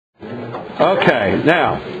Okay,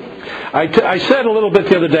 now, I said a little bit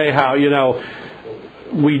the other day how,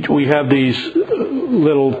 we have these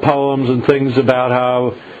little poems and things about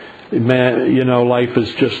how, life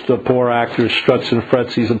is just a poor actor struts and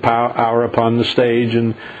frets he's an hour upon the stage,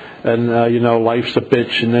 and life's a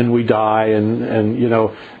bitch and then we die, and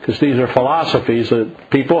because these are philosophies that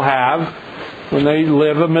people have when they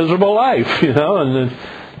live a miserable life, and then,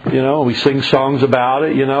 we sing songs about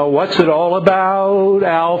it, what's it all about,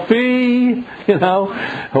 Alfie,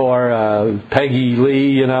 or Peggy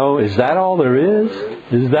Lee, is that all there is?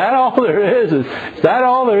 Is that all there is? Is that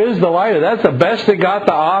all there is to life? That's the best it got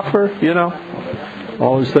to offer,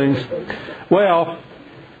 all those things. Well,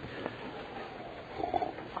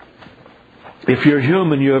 if you're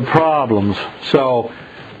human, you have problems. So,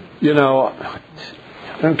 I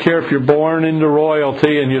don't care if you're born into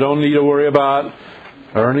royalty and you don't need to worry about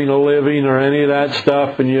earning a living or any of that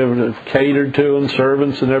stuff, and you're catered to and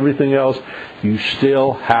servants and everything else, you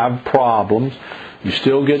still have problems. You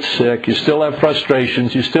still get sick. You still have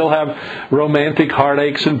frustrations. You still have romantic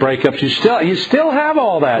heartaches and breakups. You still have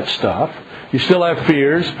all that stuff. You still have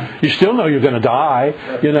fears. You still know you're going to die.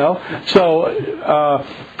 So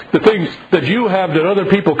the things that you have that other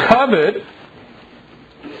people covet,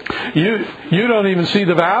 you don't even see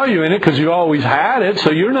the value in it because you always had it.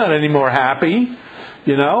 So you're not any more happy.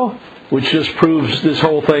 Which just proves this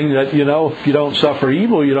whole thing that, if you don't suffer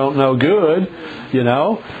evil, you don't know good, you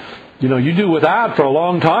do without for a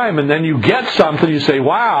long time, and then you get something, you say,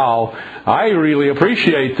 wow, I really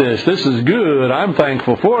appreciate this. This is good. I'm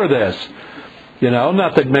thankful for this.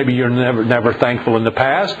 Not that maybe you're never thankful in the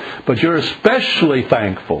past, but you're especially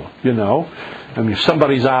thankful, if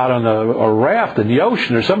somebody's out on a raft in the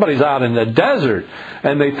ocean, or somebody's out in the desert,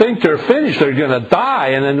 and they think they're finished, they're going to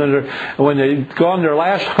die, and then when they've gone their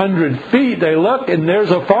last 100 feet, they look, and there's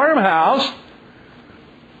a farmhouse,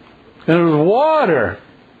 and there's water.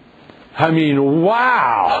 I mean,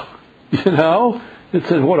 wow!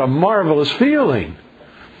 What a marvelous feeling.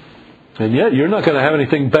 And yet, you're not going to have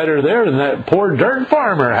anything better there than that poor dirt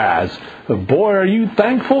farmer has. But boy, are you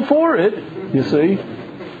thankful for it, you see.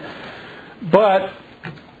 But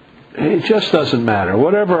it just doesn't matter.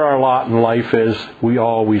 Whatever our lot in life is, we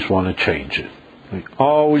always want to change it. We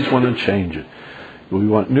always want to change it. We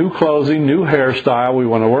want new clothing, new hairstyle. We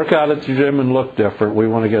want to work out at the gym and look different. We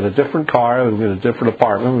want to get a different car. We want to get a different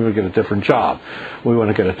apartment. We want to get a different job. We want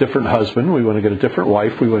to get a different husband. We want to get a different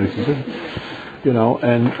wife. We want to,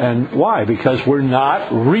 and why? Because we're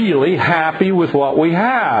not really happy with what we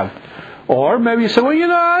have. Or maybe you say,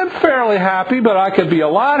 well, I'm fairly happy, but I could be a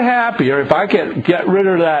lot happier if I could get rid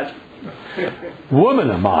of that woman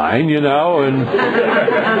of mine, and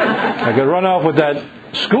I could run off with that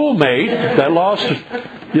schoolmate that lost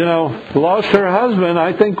her husband.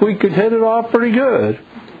 I think we could hit it off pretty good.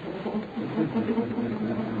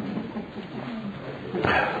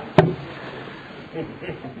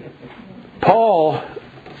 Paul,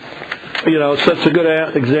 sets a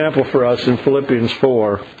good example for us in Philippians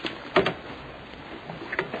 4.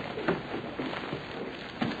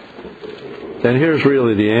 And here's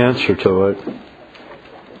really the answer to it.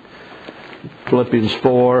 Philippians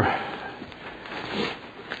 4.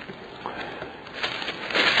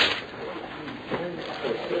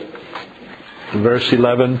 Verse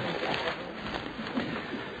 11.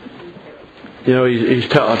 He's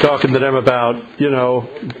talking to them about,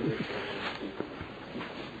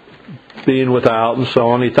 being without and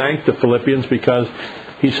so on. He thanked the Philippians because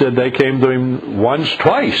he said they came to him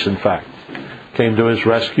twice, in fact. Came to his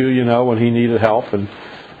rescue, when he needed help, and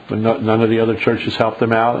when none of the other churches helped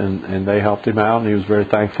him out, and they helped him out, and he was very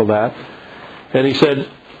thankful for that. And he said,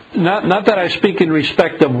 not that I speak in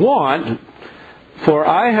respect of want, for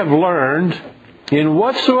I have learned in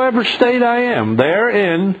whatsoever state I am,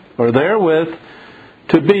 therein, or therewith,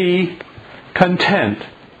 to be content.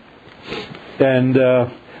 And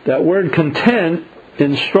that word content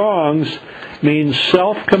in Strong's means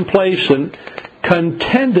self-complacent,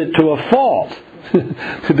 contented to a fault.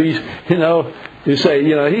 To be, you say,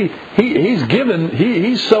 he's given,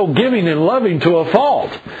 he's so giving and loving to a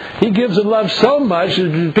fault. He gives and loves so much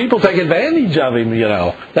that people take advantage of him,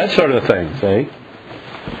 that sort of thing, see?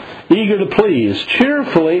 Eager to please,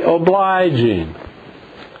 cheerfully obliging.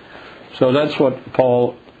 So that's what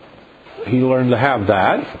Paul, he learned to have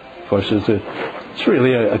that. Of course, it's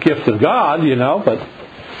really a gift of God,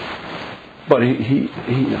 but he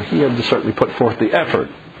had to certainly put forth the effort.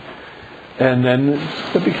 And then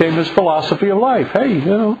it became his philosophy of life. Hey,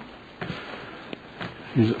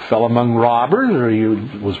 he fell among robbers, or he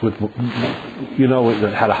was with,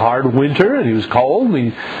 had a hard winter and he was cold,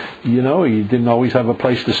 and he didn't always have a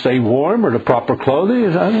place to stay warm or the proper clothing.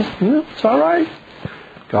 It's all right.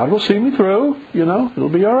 God will see me through. It'll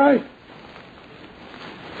be all right.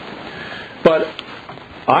 But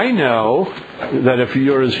I know that if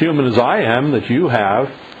you're as human as I am, that you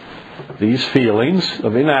have these feelings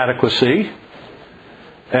of inadequacy.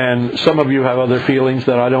 And some of you have other feelings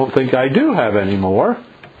that I don't think I do have anymore.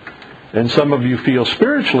 And some of you feel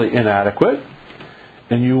spiritually inadequate.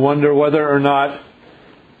 And you wonder whether or not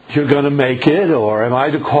you're going to make it, or am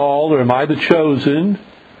I the called, or am I the chosen?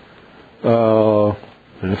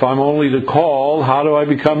 And if I'm only the called, how do I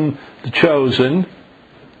become the chosen?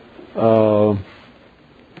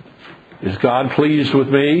 Is God pleased with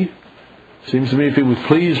me? Seems to me if He was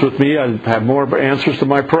pleased with me, I'd have more answers to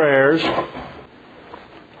my prayers.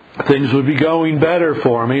 Things would be going better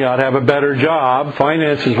for me. I'd have a better job.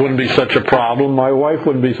 Finances wouldn't be such a problem. My wife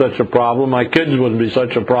wouldn't be such a problem. My kids wouldn't be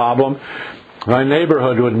such a problem. My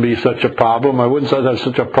neighborhood wouldn't be such a problem. I wouldn't have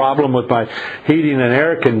such a problem with my heating and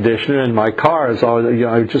air conditioner and my cars.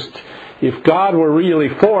 If God were really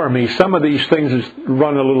for me, some of these things would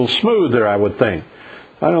run a little smoother, I would think.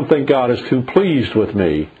 I don't think God is too pleased with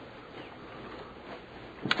me.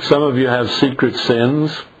 Some of you have secret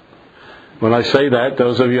sins. When I say that,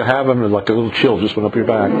 those of you have them, like a little chill just went up your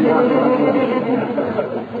back.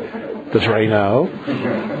 Does Ray know?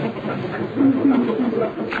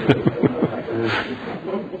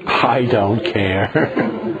 I don't care.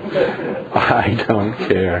 I don't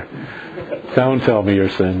care. Don't tell me your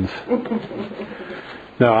sins.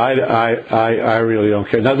 No, I really don't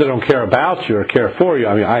care. Not that I don't care about you or care for you.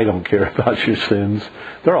 I don't care about your sins.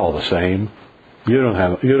 They're all the same. You don't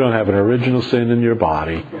have an original sin in your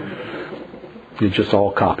body. You're just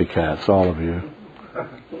all copycats, all of you.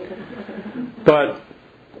 But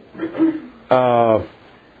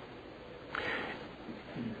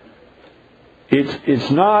it's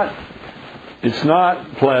not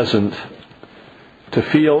pleasant to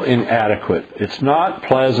feel inadequate. It's not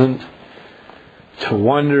pleasant to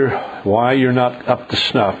wonder why you're not up to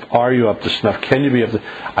snuff. Are you up to snuff? Can you be up to...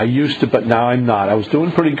 I used to, but now I'm not. I was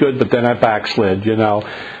doing pretty good, but then I backslid,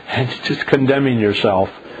 and just condemning yourself.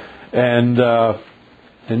 And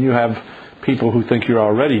you have people who think you're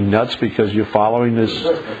already nuts because you're following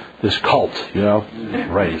this cult,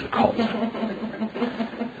 Ray's a cult.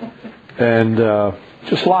 And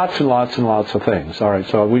just lots and lots and lots of things. All right,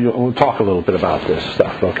 so we'll talk a little bit about this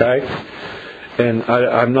stuff, okay? And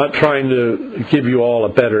I'm not trying to give you all a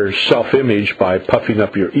better self-image by puffing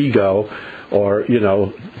up your ego or,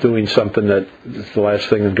 doing something that is the last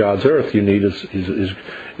thing in God's earth you need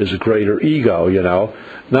is a greater ego,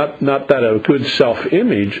 Not that a good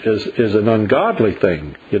self-image is an ungodly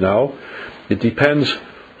thing, It depends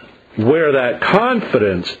where that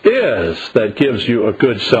confidence is that gives you a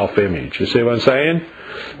good self-image. You see what I'm saying?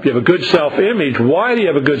 If you have a good self-image, why do you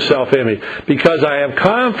have a good self-image? Because I have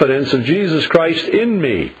confidence of Jesus Christ in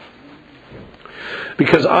me.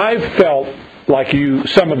 Because I've felt like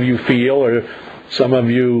some of you feel, or some of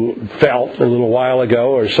you felt a little while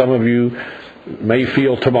ago, or some of you may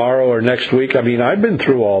feel tomorrow or next week. I've been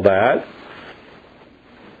through all that.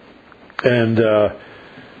 And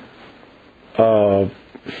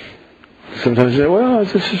sometimes you say, well,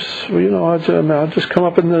 this is, I'll just come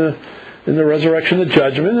up in the resurrection of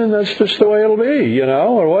judgment, and that's just the way it'll be,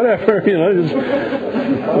 or whatever, just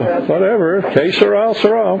whatever, que sera,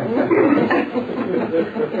 sera.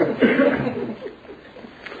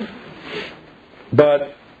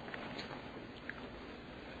 But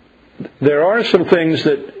there are some things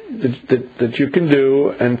that you can do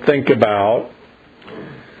and think about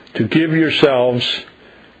to give yourselves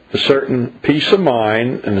a certain peace of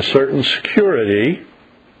mind and a certain security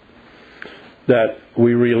that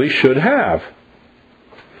we really should have.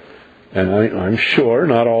 And I'm sure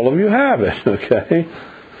not all of you have it, okay?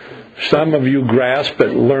 Some of you grasp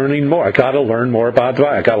at learning more. I got to learn more about the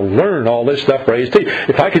Bible. I got to learn all this stuff Ray's teaching.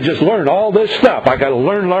 If I could just learn all this stuff, I got to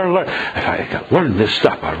learn. If I got to learn this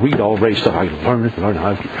stuff, I read all Ray's stuff. I learn it.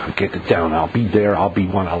 I'll get it down. I'll be there. I'll be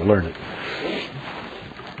one. I'll learn it.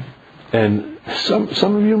 And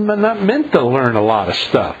some of you are not meant to learn a lot of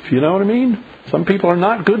stuff. You know what I mean? Some people are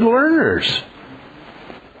not good learners.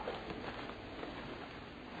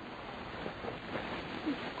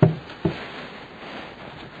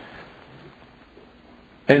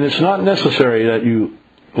 And it's not necessary that you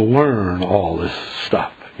learn all this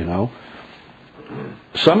stuff,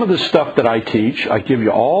 Some of the stuff that I teach, I give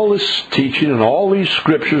you all this teaching and all these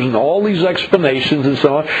scriptures and all these explanations and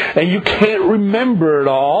so on, and you can't remember it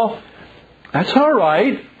all. That's all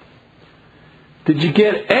right. Did you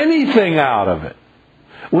get anything out of it?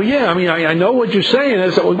 Well, yeah, I know what you're saying.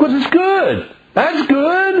 It's good. That's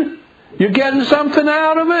good. You're getting something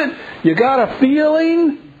out of it. You got a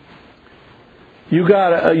feeling. You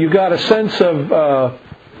got a sense of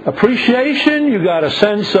appreciation. You got a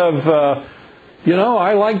sense of,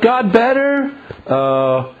 I like God better.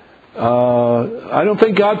 I don't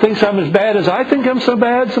think God thinks I'm as bad as I think I'm so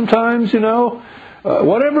bad sometimes,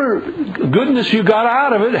 Whatever goodness you got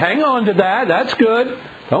out of it, hang on to that. That's good.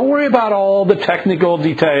 Don't worry about all the technical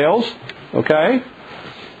details. Okay?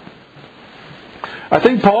 I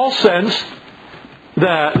think Paul sensed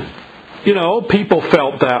that, people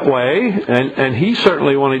felt that way, and he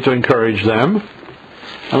certainly wanted to encourage them.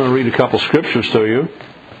 I'm going to read a couple scriptures to you.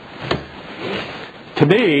 To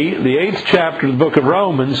me, the 8th chapter of the book of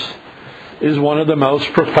Romans is one of the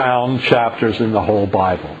most profound chapters in the whole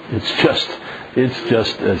Bible. It's just there's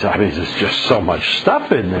just so much stuff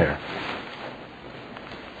in there.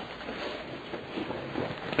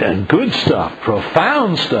 And good stuff,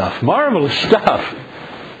 profound stuff, marvelous stuff.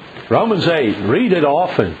 Romans 8, read it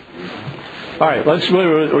often. All right, let's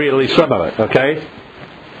read at least some of it, okay?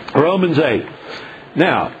 Romans 8.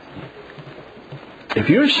 Now, if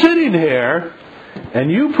you're sitting here and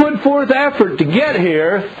you put forth effort to get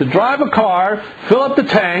here, to drive a car, fill up the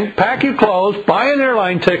tank, pack your clothes, buy an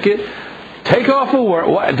airline ticket, take off of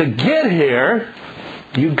work, to get here,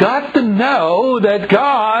 you got to know that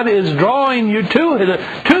God is drawing you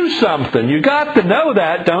to something. You got to know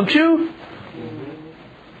that, don't you?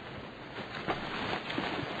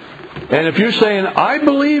 And if you're saying, I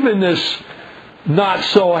believe in this not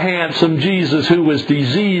so handsome Jesus who was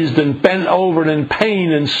diseased and bent over and in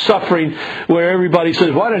pain and suffering, where everybody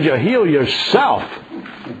says, why don't you heal yourself?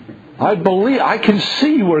 I can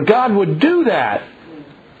see where God would do that.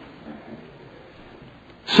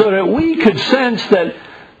 So that we could sense that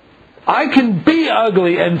I can be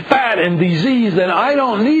ugly and fat and diseased and I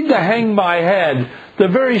don't need to hang my head. The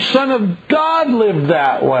very Son of God lived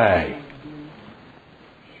that way.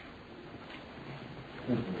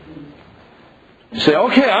 You say,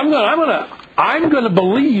 okay, I'm going to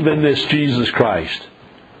believe in this Jesus Christ.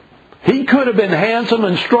 He could have been handsome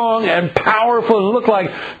and strong and powerful and looked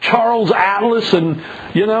like Charles Atlas and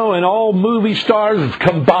all movie stars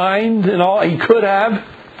combined and all. He could have,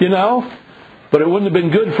 but it wouldn't have been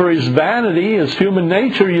good for his vanity, his human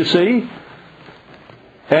nature, you see.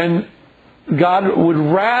 And God would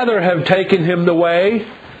rather have taken him the way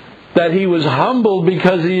that he was humbled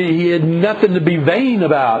because he had nothing to be vain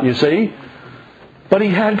about, you see. But he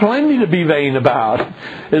had plenty to be vain about.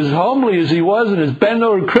 As homely as he was and as bent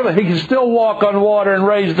over crippled, he could still walk on water and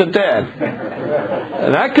raise the dead.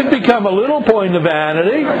 And that could become a little point of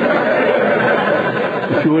vanity,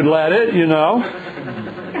 if you would let it, You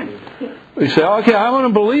say, okay, I want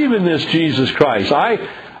to believe in this Jesus Christ. I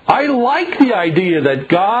like the idea that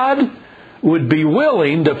God would be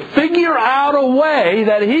willing to figure out a way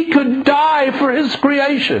that he could die for his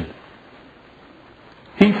creation.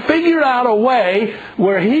 He figured out a way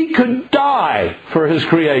where he could die for his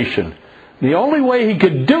creation. The only way he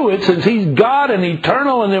could do it, since he's God and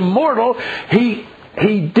eternal and immortal, he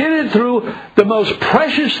did it through the most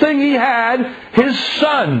precious thing he had, his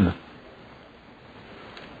Son.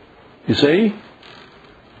 You see?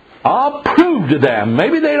 I'll prove to them.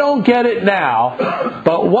 Maybe they don't get it now,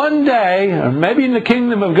 but one day, or maybe in the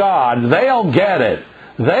kingdom of God, they'll get it.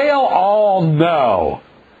 They'll all know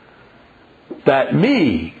that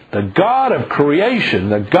me, the God of creation,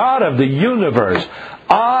 the God of the universe,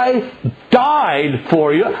 I died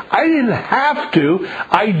for you. I didn't have to.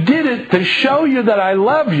 I did it to show you that I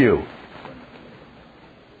love you.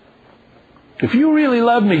 If you really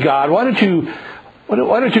love me, God, why don't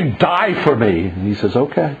you die for me? And he says,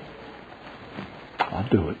 okay, I'll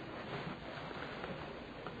do it.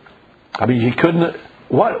 He couldn't.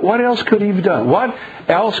 What else could he have done? What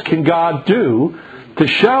else can God do to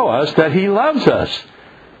show us that he loves us?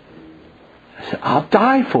 I said, I'll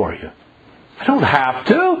die for you. I don't have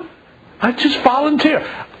to. I just volunteer.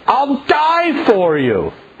 I'll die for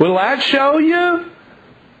you. Will that show you?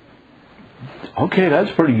 Okay,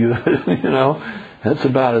 that's pretty good. That's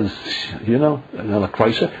about as, like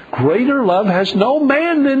Christ said, greater love has no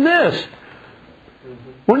man than this.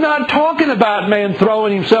 We're not talking about man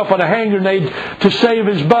throwing himself on a hand grenade to save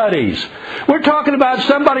his buddies. We're talking about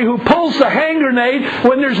somebody who pulls the hand grenade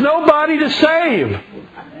when there's nobody to save.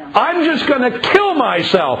 I'm just going to kill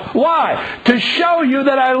myself. Why? To show you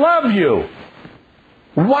that I love you.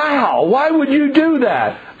 Wow, why would you do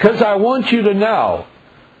that? Because I want you to know.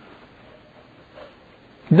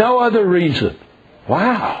 No other reason.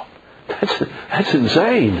 Wow, that's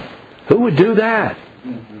insane. Who would do that?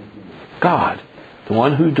 God. The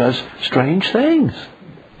one who does strange things.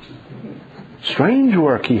 Strange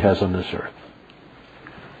work He has on this earth.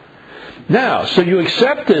 Now, so you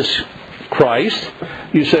accept this Christ.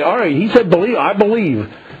 You say, all right, He said believe. I believe.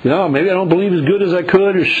 Maybe I don't believe as good as I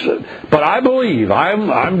could, but I believe.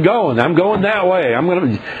 I'm going that way.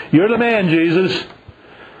 You're the man, Jesus.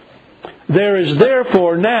 There is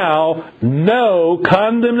therefore now no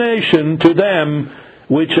condemnation to them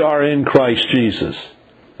which are in Christ Jesus.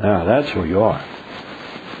 Now, that's where you are.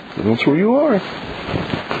 That's where you are.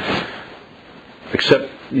 Except,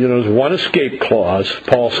 there's one escape clause.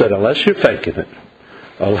 Paul said, unless you're faking it,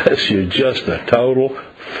 unless you're just a total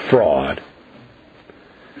fraud.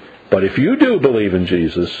 But if you do believe in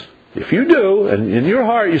Jesus, if you do, and in your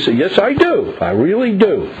heart you say, yes, I do, I really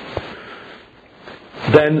do,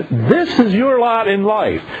 then this is your lot in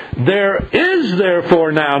life. There is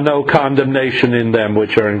therefore now no condemnation in them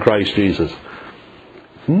which are in Christ Jesus.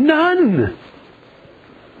 None.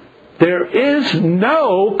 There is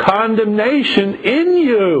no condemnation in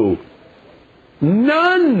you.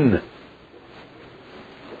 None.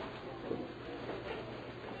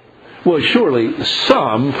 Well, surely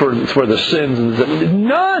some for the sins.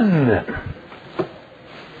 None.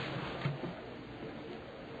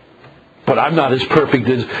 But I'm not as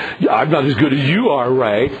good as you are,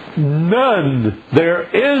 Ray. None. There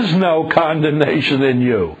is no condemnation in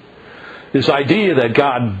you. This idea that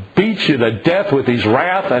God beats you to death with His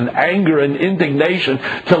wrath and anger and indignation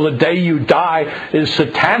till the day you die is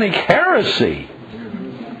satanic heresy.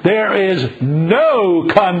 There is no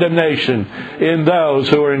condemnation in those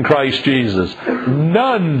who are in Christ Jesus.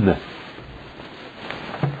 None.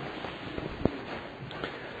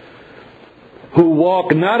 Who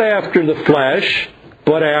walk not after the flesh,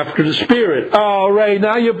 but after the Spirit. Oh, Ray,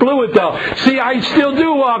 now you blew it though. See, I still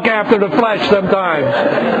do walk after the flesh sometimes.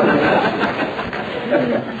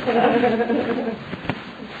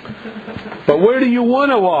 But where do you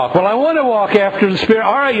want to walk? Well, I want to walk after the Spirit.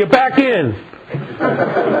 All right, you're back in.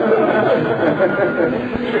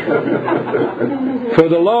 For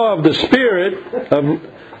the law of the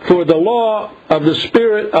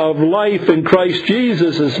Spirit of life in Christ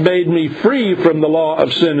Jesus has made me free from the law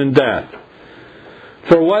of sin and death.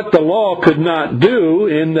 For what the law could not do,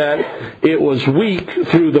 in that it was weak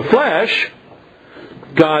through the flesh,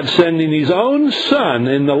 God sending His own Son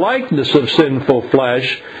in the likeness of sinful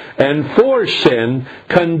flesh, and for sin,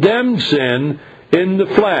 condemned sin in the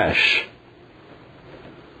flesh,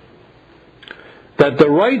 that the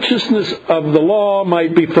righteousness of the law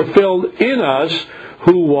might be fulfilled in us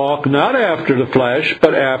who walk not after the flesh,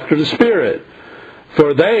 but after the Spirit.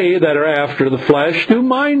 For they that are after the flesh do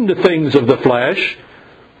mind the things of the flesh.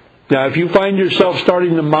 Now, if you find yourself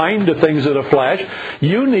starting to mind the things of the flesh,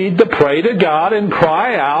 you need to pray to God and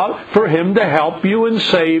cry out for Him to help you and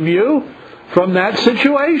save you from that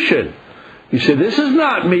situation. You say, this is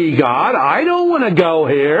not me, God. I don't want to go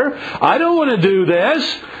here. I don't want to do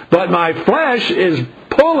this. But my flesh is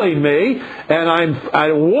pulling me, and I'm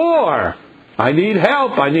at war. I need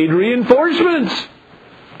help. I need reinforcements.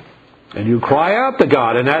 And you cry out to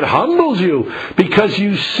God, and that humbles you because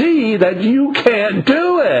you see that you can't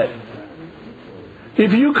do it.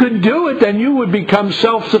 If you could do it, then you would become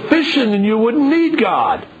self-sufficient and you wouldn't need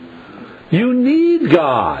God. You need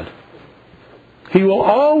God. He will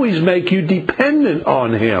always make you dependent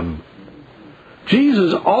on Him.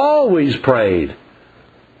 Jesus always prayed.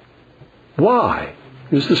 Why?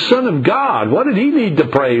 He was the Son of God. What did He need to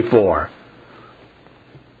pray for?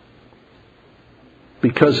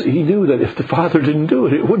 Because He knew that if the Father didn't do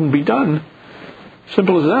it, it wouldn't be done.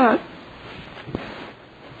 Simple as that.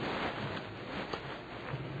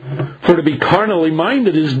 For to be carnally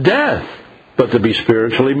minded is death, but to be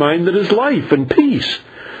spiritually minded is life and peace.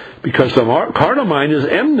 Because the carnal mind is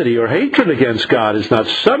enmity or hatred against God, is not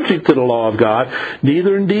subject to the law of God,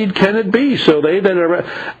 neither indeed can it be. So they that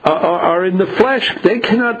are in the flesh, they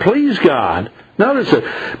cannot please God. Notice it.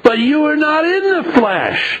 But you are not in the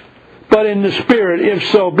flesh, but in the Spirit,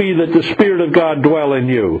 if so be that the Spirit of God dwell in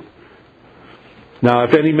you. Now,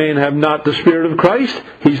 if any man have not the Spirit of Christ,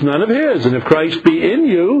 he's none of his. And if Christ be in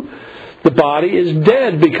you, the body is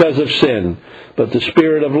dead because of sin, but the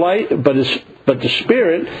Spirit of life, but the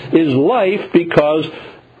Spirit is life because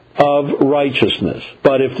of righteousness.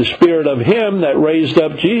 But if the Spirit of Him that raised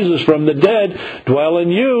up Jesus from the dead dwell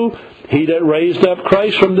in you, He that raised up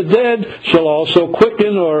Christ from the dead shall also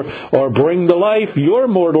quicken or bring to life your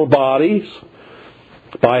mortal bodies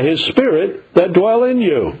by His Spirit that dwell in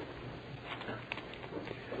you.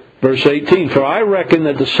 Verse 18, for I reckon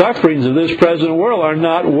that the sufferings of this present world are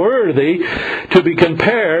not worthy to be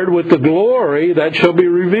compared with the glory that shall be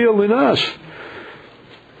revealed in us.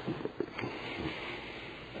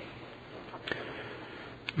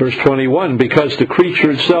 Verse 21, because the creature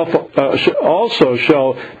itself also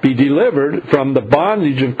shall be delivered from the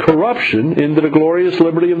bondage of corruption into the glorious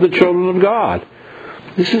liberty of the children of God.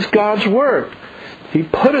 This is God's work. He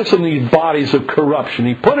put us in these bodies of corruption.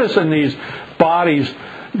 He put us in these bodies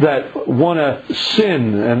that want to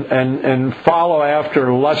sin and follow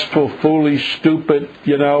after lustful, foolish, stupid,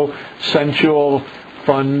 sensual,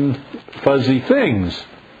 fun, fuzzy things.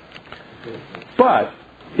 But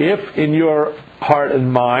if in your heart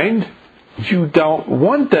and mind you don't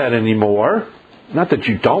want that anymore, not that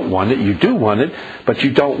you don't want it, you do want it, but you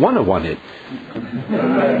don't want it.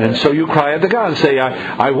 And so you cry out to God and say,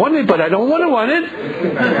 I want it, but I don't want it.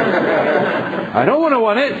 I don't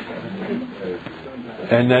want it.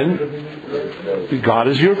 And then God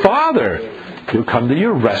is your Father. He'll come to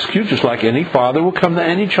your rescue, just like any father will come to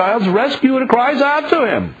any child's rescue and cries out to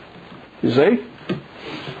him. You see?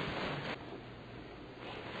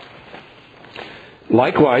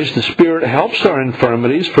 Likewise, the Spirit helps our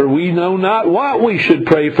infirmities, for we know not what we should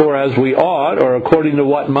pray for as we ought, or according to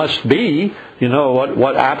what must be,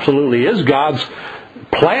 what absolutely is God's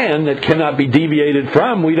plan that cannot be deviated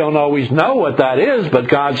from. We don't always know what that is, but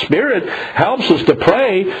God's Spirit helps us to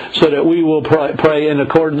pray so that we will pray in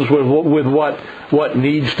accordance with what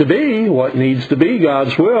needs to be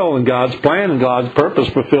God's will and God's plan and God's purpose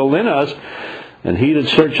fulfilled in us. And He that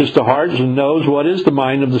searches the hearts and knows what is the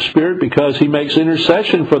mind of the Spirit, because He makes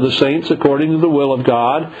intercession for the saints according to the will of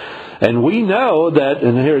God. And we know that,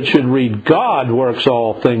 and here it should read, God works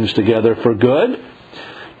all things together for good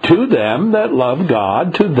to them that love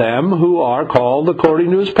God, to them who are called according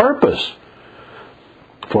to His purpose.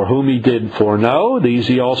 For whom He did foreknow, these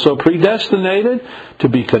He also predestinated to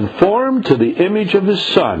be conformed to the image of His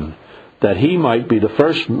Son, that He might be the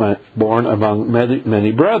firstborn among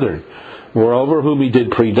many brethren. Moreover, whom He did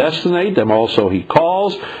predestinate, them also He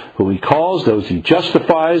calls. Who He calls, those He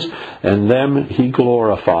justifies, and them He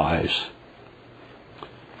glorifies.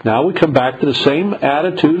 Now we come back to the same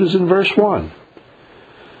attitude as in verse 1.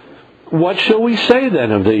 What shall we say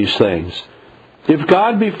then of these things? If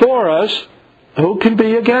God be for us, who can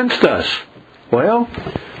be against us? Well,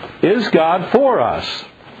 is God for us?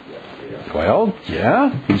 Well,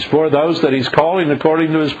 yeah. He's for those that He's calling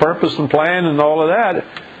according to His purpose and plan and all of that.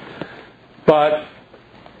 But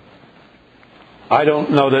I don't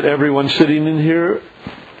know that everyone sitting in here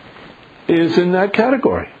is in that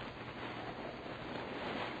category.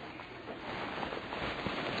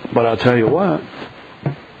 But I'll tell you what.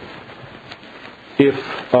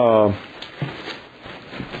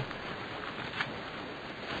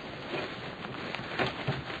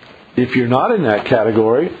 If you're not in that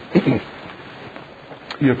category,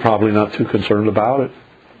 you're probably not too concerned about it.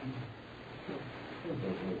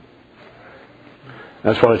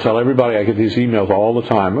 That's what I tell everybody. I get these emails all the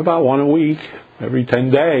time, about one a week, every 10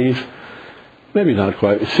 days. Maybe not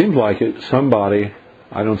quite. It seems like it. Somebody,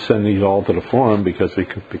 I don't send these all to the forum because they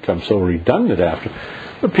could become so redundant after.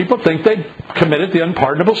 But people think they committed the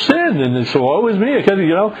unpardonable sin, and so woe is me. Because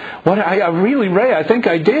Ray, I think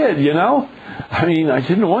I did. I mean, I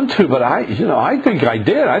didn't want to, but I think I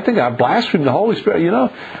did. I think I blasphemed the Holy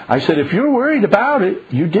Spirit. I said, if you're worried about it,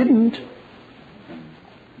 you didn't.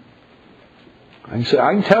 I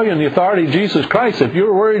can tell you in the authority of Jesus Christ, if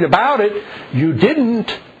you're worried about it, you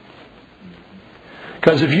didn't.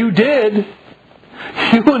 Because if you did,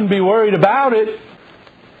 you wouldn't be worried about it.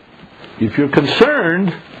 If you're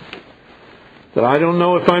concerned that I don't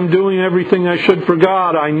know if I'm doing everything I should for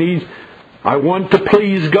God, I want to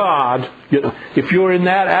please God. If you're in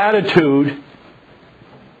that attitude,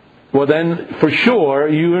 well then, for sure,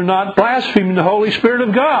 you are not blaspheming the Holy Spirit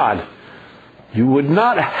of God. You would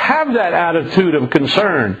not have that attitude of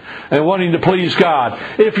concern and wanting to please God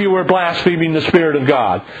if you were blaspheming the Spirit of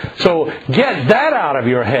God. So get that out of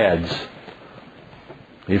your heads.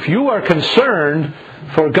 If you are concerned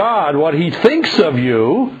for God, what He thinks of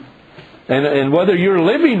you, and whether you're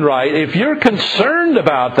living right, if you're concerned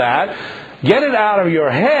about that, get it out of your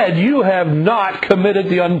head. You have not committed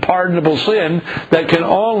the unpardonable sin that can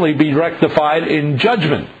only be rectified in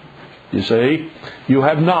judgment. You see? You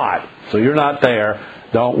have not. So you're not there.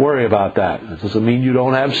 Don't worry about that. It doesn't mean you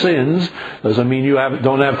don't have sins. Doesn't mean you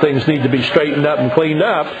don't have things need to be straightened up and cleaned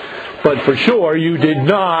up. But for sure, you did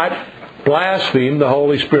not blaspheme the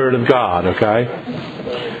Holy Spirit of God. Okay?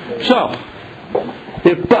 So,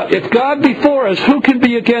 if God be for us, who can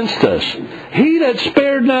be against us? He that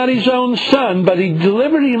spared not His own Son, but He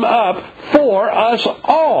delivered Him up for us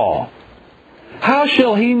all. How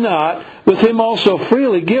shall He not with Him also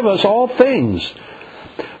freely give us all things?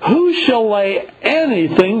 Who shall lay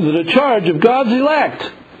anything to the charge of God's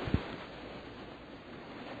elect?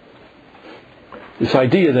 This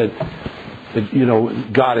idea that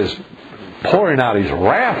God is pouring out His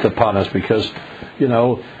wrath upon us because,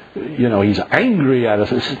 He's angry at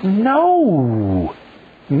us. It's, no,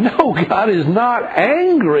 God is not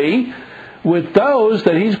angry with those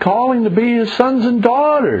that He's calling to be His sons and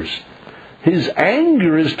daughters. His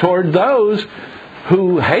anger is toward those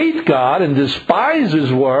who hate God and despise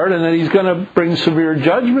His Word, and that He's going to bring severe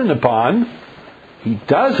judgment upon. He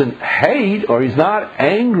doesn't hate, or He's not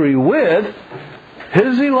angry with,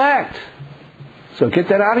 His elect. So get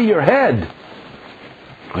that out of your head.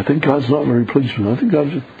 I think God's not very pleased with me. I think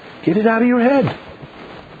God's just... Get it out of your head.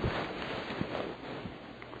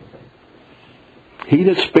 He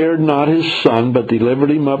that spared not His Son, but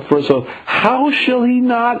delivered Him up for us all, how shall He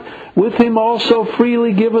not with Him also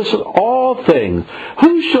freely give us all things?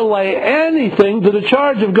 Who shall lay anything to the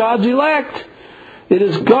charge of God's elect? It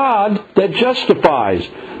is God that justifies.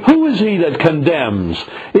 Who is he that condemns?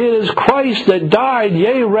 It is Christ that died,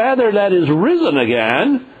 yea, rather that is risen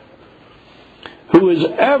again, who is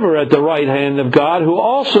ever at the right hand of God, who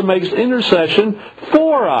also makes intercession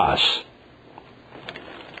for us.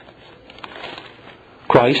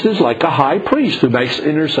 Christ is like a high priest who makes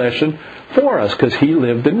intercession for us because He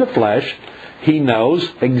lived in the flesh. He knows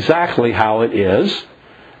exactly how it is,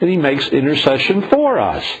 and He makes intercession for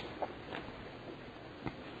us.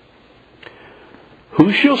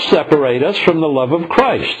 Who shall separate us from the love of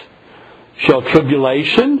Christ? Shall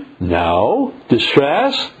tribulation? No.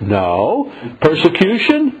 Distress? No.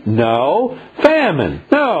 Persecution? No. Famine?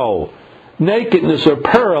 No. Nakedness or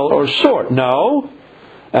peril or sword? No.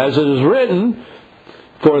 As it is written,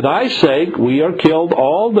 for thy sake we are killed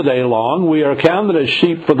all the day long. We are counted as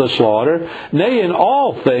sheep for the slaughter. Nay, in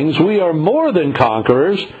all things we are more than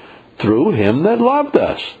conquerors through Him that loved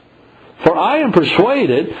us. For I am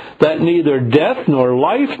persuaded that neither death, nor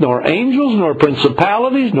life, nor angels, nor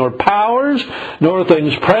principalities, nor powers, nor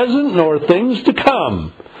things present, nor things to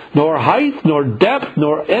come, nor height, nor depth,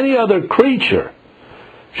 nor any other creature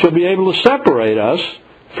shall be able to separate us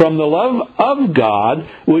from the love of God,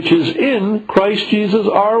 which is in Christ Jesus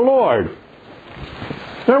our Lord.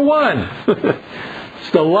 They're one.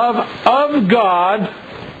 It's the love of God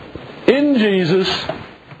in Jesus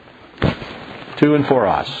to and for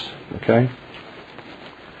us. Okay?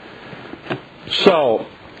 So,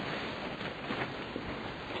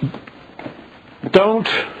 don't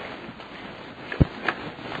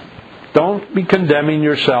be condemning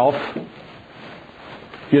yourself.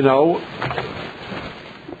 You're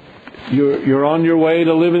on your way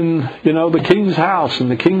to live in, the king's house and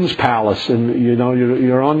the king's palace, and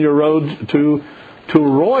you're on your road to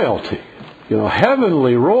royalty,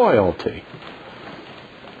 heavenly royalty.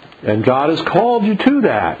 And God has called you to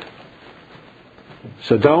that.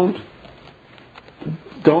 So don't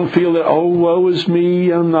feel that, oh, woe is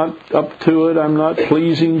me, I'm not up to it, I'm not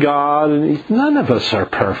pleasing God. And none of us are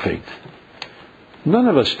perfect. None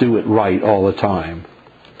of us do it right all the time.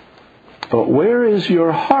 But where is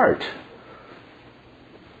your heart?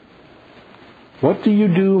 What do you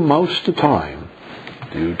do most of the time?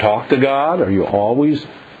 Do you talk to God? Are you always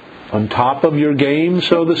on top of your game,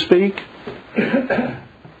 so to speak?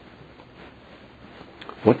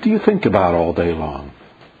 What do you think about all day long?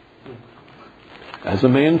 As a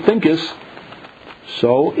man thinketh,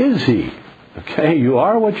 so is he. Okay, you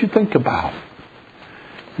are what you think about.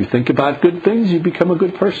 You think about good things, you become a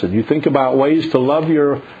good person. You think about ways to love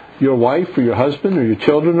your wife or your husband or your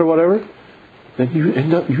children or whatever, then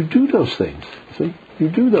you do those things. See? You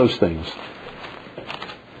do those things.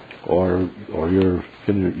 Or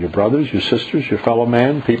your brothers, your sisters, your fellow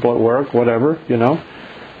man, people at work, whatever, You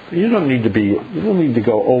don't need to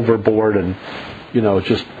go overboard and,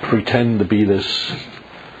 just pretend to be this,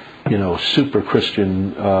 super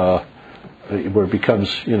Christian, where it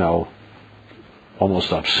becomes,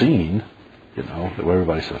 almost obscene, where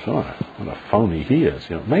everybody says, oh, what a phony he is.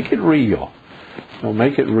 Make it real.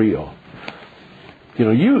 Make it real.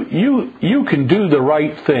 You can do the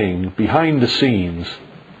right thing behind the scenes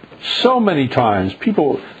so many times,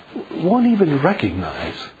 people won't even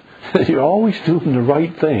recognize that you're always doing the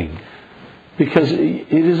right thing, because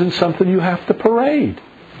it isn't something you have to parade.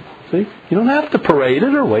 See? You don't have to parade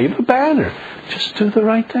it or wave a banner. Just do the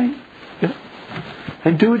right thing.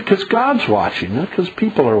 And do it because God's watching, not because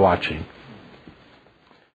people are watching.